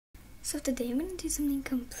So today I'm going to do something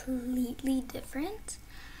completely different,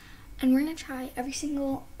 and we're going to try every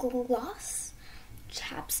single gloss,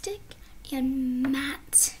 chapstick, and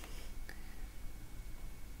matte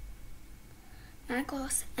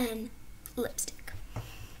gloss and lipstick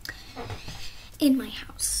in my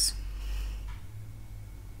house.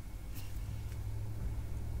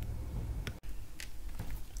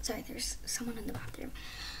 Sorry, there's someone in the bathroom.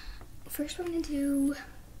 First we're going to do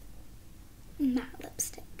matte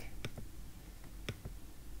lipstick.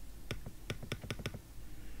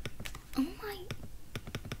 Oh my.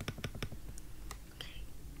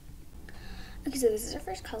 Okay, so this is our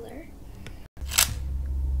first color.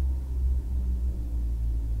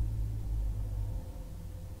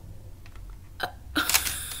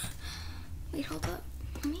 Wait, hold up.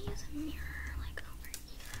 Let me use a mirror, like over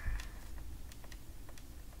here.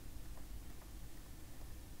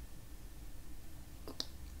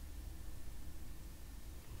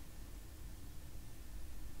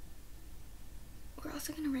 We're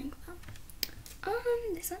also gonna rank them.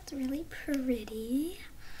 This one's really pretty.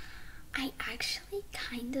 I actually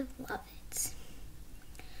kind of love it.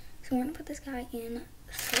 So we're gonna put this guy in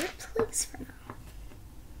 3rd place for now.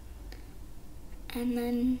 And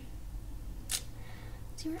then,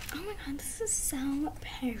 oh my god, this is so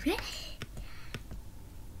pretty.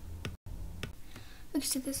 Okay,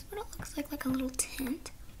 so this is what it looks like a little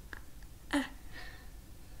tint.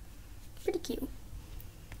 Pretty cute.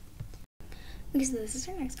 Okay, so this is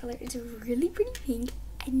our next color. It's a really pretty pink,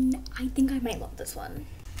 and I think I might love this one.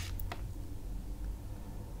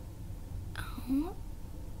 Oh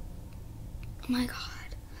my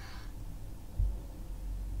god.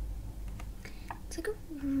 It's like a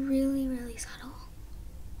really, really subtle.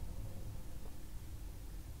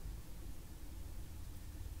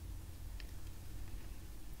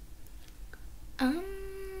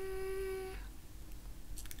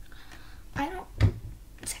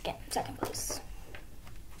 Second place.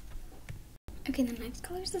 Okay, the next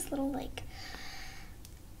color is this little, like,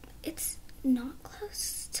 it's not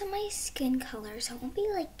close to my skin color, so it won't be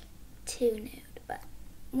like too nude, but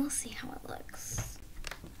we'll see how it looks.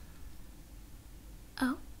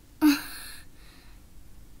 Oh.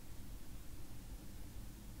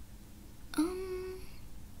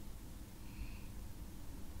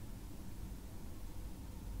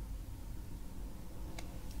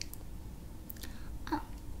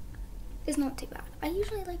 It's not too bad. I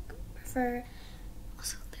usually prefer,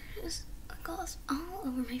 also there's a gloss all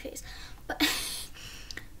over my face, but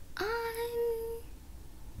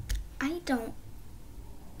I don't.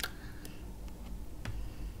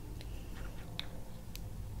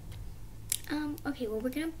 Okay, well, we're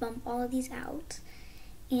gonna bump all of these out,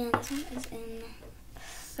 and this one is in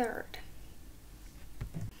 3rd.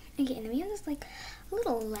 Okay, and then we have this like a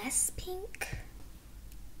little less pink.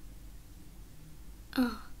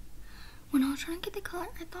 When I was trying to get the color,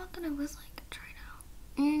 I thought that it was like dried out.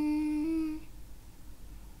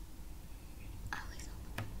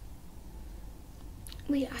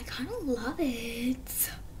 Wait, I kind of love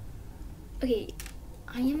it. Okay,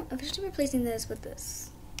 I am officially replacing this with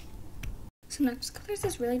this. So next color is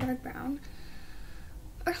this really dark brown,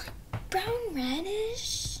 or like brown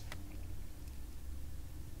reddish.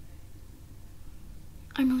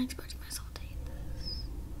 I'm really expecting myself to hate this.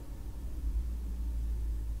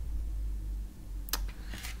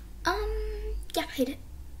 Yeah, I hate it.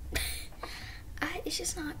 It's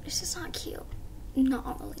just not cute. Not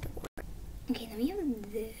on the leaderboard. Okay, then we have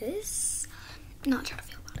this. Not sure how I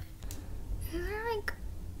feel about it. These are like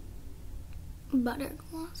butter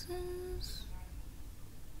glosses.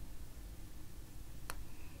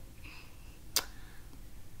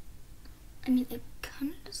 I mean, it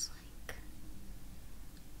kind of just like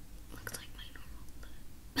looks like my normal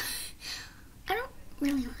lip. I don't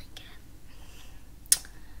really like it.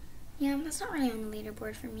 Yeah, that's not really on the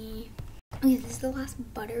leaderboard for me. Okay, this is the last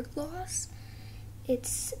butter gloss.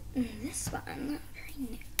 It's this one. Very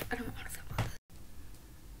new. I don't know how to feel about this.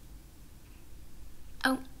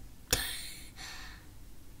 Oh.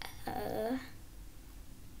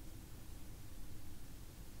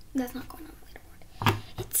 That's not going on the leaderboard.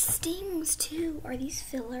 It stings too. Are these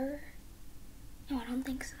filler? No, I don't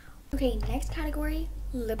think so. Okay, next category,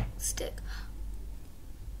 lipstick.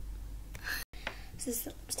 This is the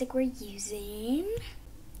lipstick we're using.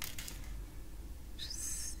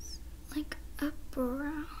 Just like a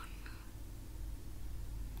brown.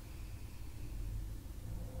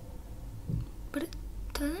 But it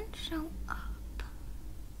doesn't show up.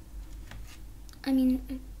 I mean,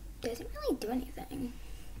 it doesn't really do anything.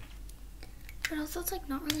 But also it's like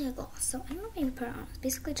not really a gloss, so I don't know if I would put it on. It's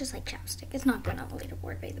basically just like chapstick. It's not good on the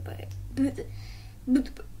leaderboard, by the way.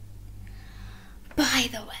 By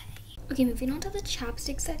the way. Okay, moving on to the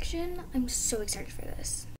chapstick section. I'm so excited for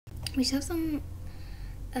this. We just have some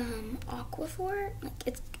Aquaphor. Like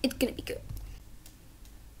it's gonna be good.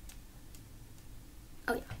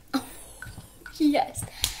 Oh yeah. Oh, yes.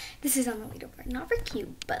 This is on the leaderboard. Not for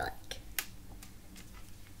cute, but like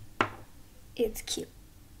it's cute.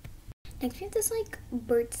 Next we have this like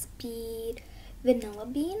Burt's Bead Vanilla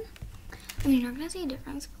Bean. I mean, you're not gonna see a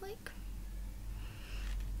difference, but like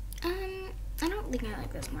I don't think I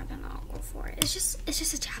like this more than Aquaphor. It's just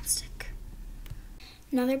a chapstick.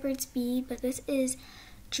 Another Burt's Bead, but this is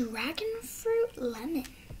Dragon Fruit Lemon.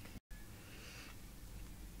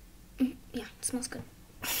 Yeah, it smells good.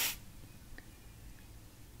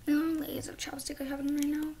 The only layers of chapstick I have on right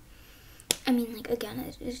now. I mean, like,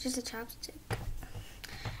 again, it's just a chapstick.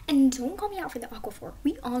 And don't call me out for the Aquaphor.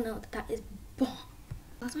 We all know that is bomb.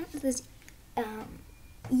 Last one is this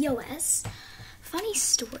EOS. Funny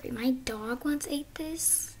story. My dog once ate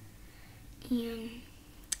this, and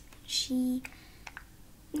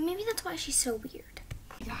maybe that's why she's so weird.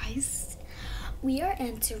 Guys, we are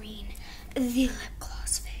entering the lip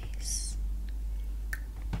gloss phase.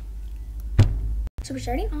 So we're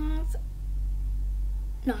starting off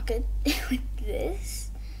not good with this.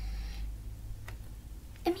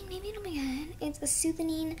 I mean, maybe it'll be good. It's a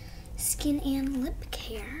Soothing Skin and Lip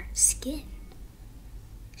Care. Skin.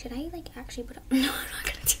 Should I, like, actually put up? No, I'm not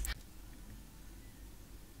gonna do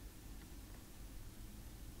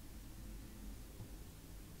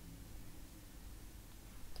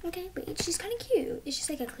that. Okay, but she's kind of cute. It's just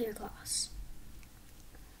like a clear gloss.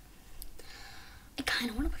 I kind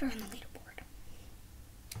of want to put her on the leaderboard.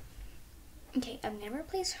 Okay, I'm gonna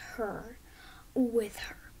replace her with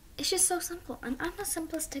her. It's just so simple. I'm a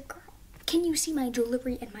simplistic girl. Can you see my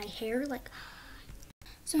jewelry and my hair? Like,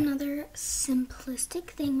 so another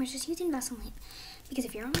simplistic thing, we're just using Vaseline. Because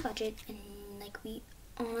if you're on a budget and like we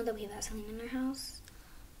all know that we have Vaseline in our house,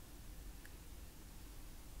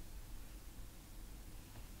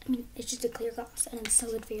 I mean, it's just a clear gloss and it's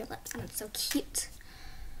so good for your lips and it's so cute.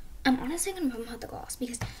 I'm honestly gonna put the gloss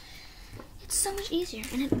because it's so much easier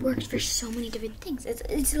and it works for so many different things. It's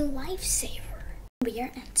a lifesaver. We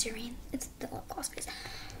are entering, it's the lip gloss phase.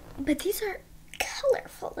 But these are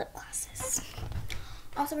colorful lip glosses.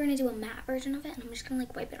 Also, we're gonna do a matte version of it, and I'm just gonna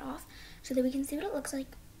like wipe it off so that we can see what it looks like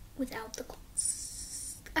without the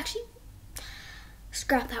gloss. Actually,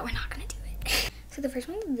 scrap that, we're not gonna do it. So the first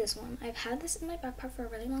one is this one. I've had this in my backpack for a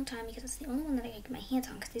really long time because it's the only one that I can get my hands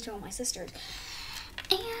on because these are all my sisters.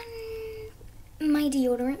 And my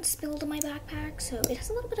deodorant spilled in my backpack, so it has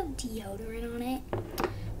a little bit of deodorant on it.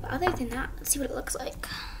 But other than that, let's see what it looks like.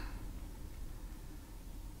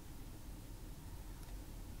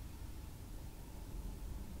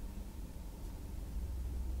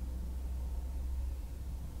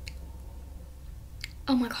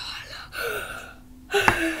 Oh my god.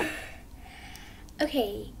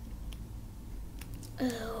 Okay.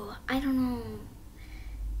 Oh, I don't know.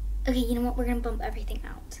 Okay, you know what? We're gonna bump everything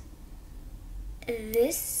out.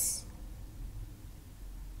 This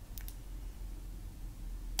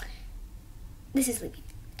is leaving.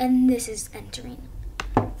 And this is entering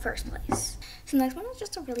first place. So the next one is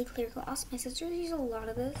just a really clear gloss. My sisters use a lot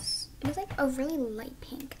of this. It is like a really light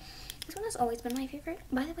pink. This one has always been my favorite.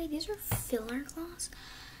 By the way, these are filler gloss.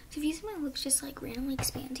 So if you see my lips just like randomly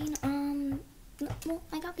expanding, well,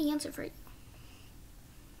 I got the answer for you.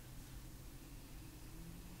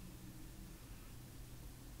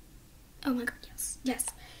 Oh my god, yes, yes,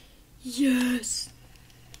 yes.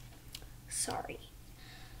 Sorry.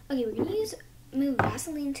 Okay, we're gonna move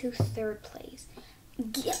Vaseline to third place.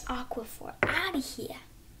 Get Aquaphor out of here.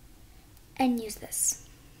 And use this.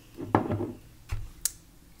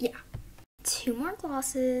 Yeah. 2 more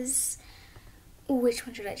glosses. Which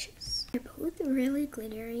one should I choose? They're both really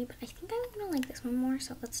glittery, but I think I'm gonna like this one more,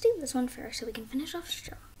 so let's do this one first so we can finish off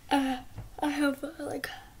strong. I have like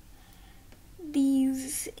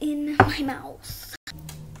these in my mouth.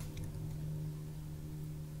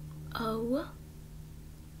 Oh.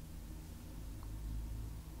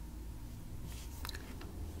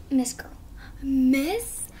 Miss Girl.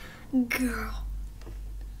 Miss Girl.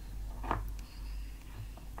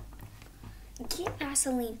 Get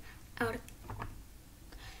Vaseline out of...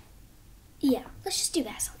 Yeah, let's just do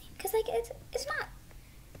Vaseline. Because, like, it's not...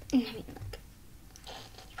 I mean, like...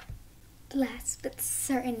 Last but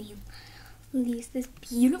certainly least, this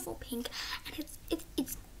beautiful pink. And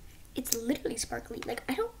it's literally sparkly. Like,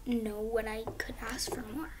 I don't know what I could ask for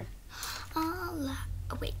more. Oh,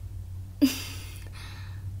 wait.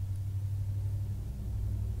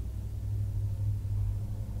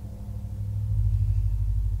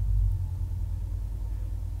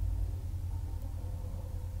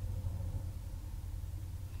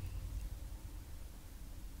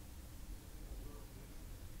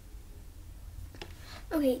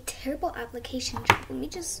 Okay, terrible application job. Let me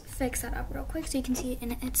just fix that up real quick so you can see it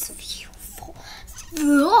in its full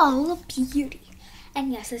beauty.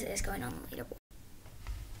 And yes, this is going on the leaderboard.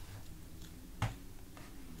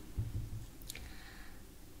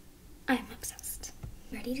 I'm obsessed.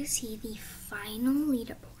 Ready to see the final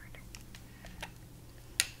leaderboard.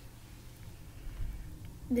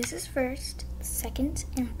 This is first, second,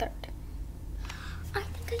 and third. I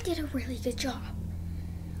think I did a really good job.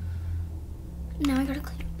 Now I gotta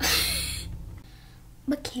clean up.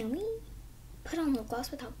 But can we put on lip gloss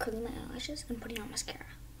without curling my eyelashes and putting on mascara?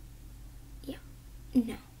 Yeah.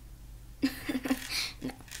 No. No.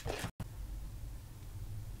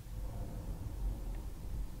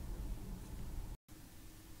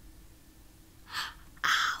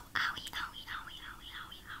 Ow, owie, owie, owie, owie,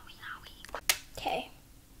 owie, owie, owie. Okay.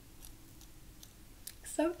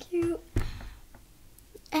 So cute.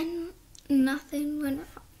 And nothing went wrong.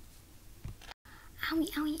 Owie,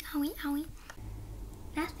 owie, owie, owie.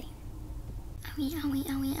 Nothing. Owie, owie,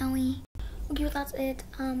 owie, owie. Okay, well that's it.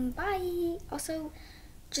 Bye. Also,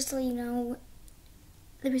 just to let you know,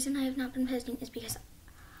 the reason I have not been posting is because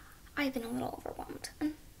I've been a little overwhelmed,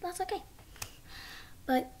 and that's okay.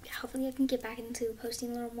 But hopefully I can get back into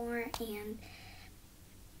posting a little more, and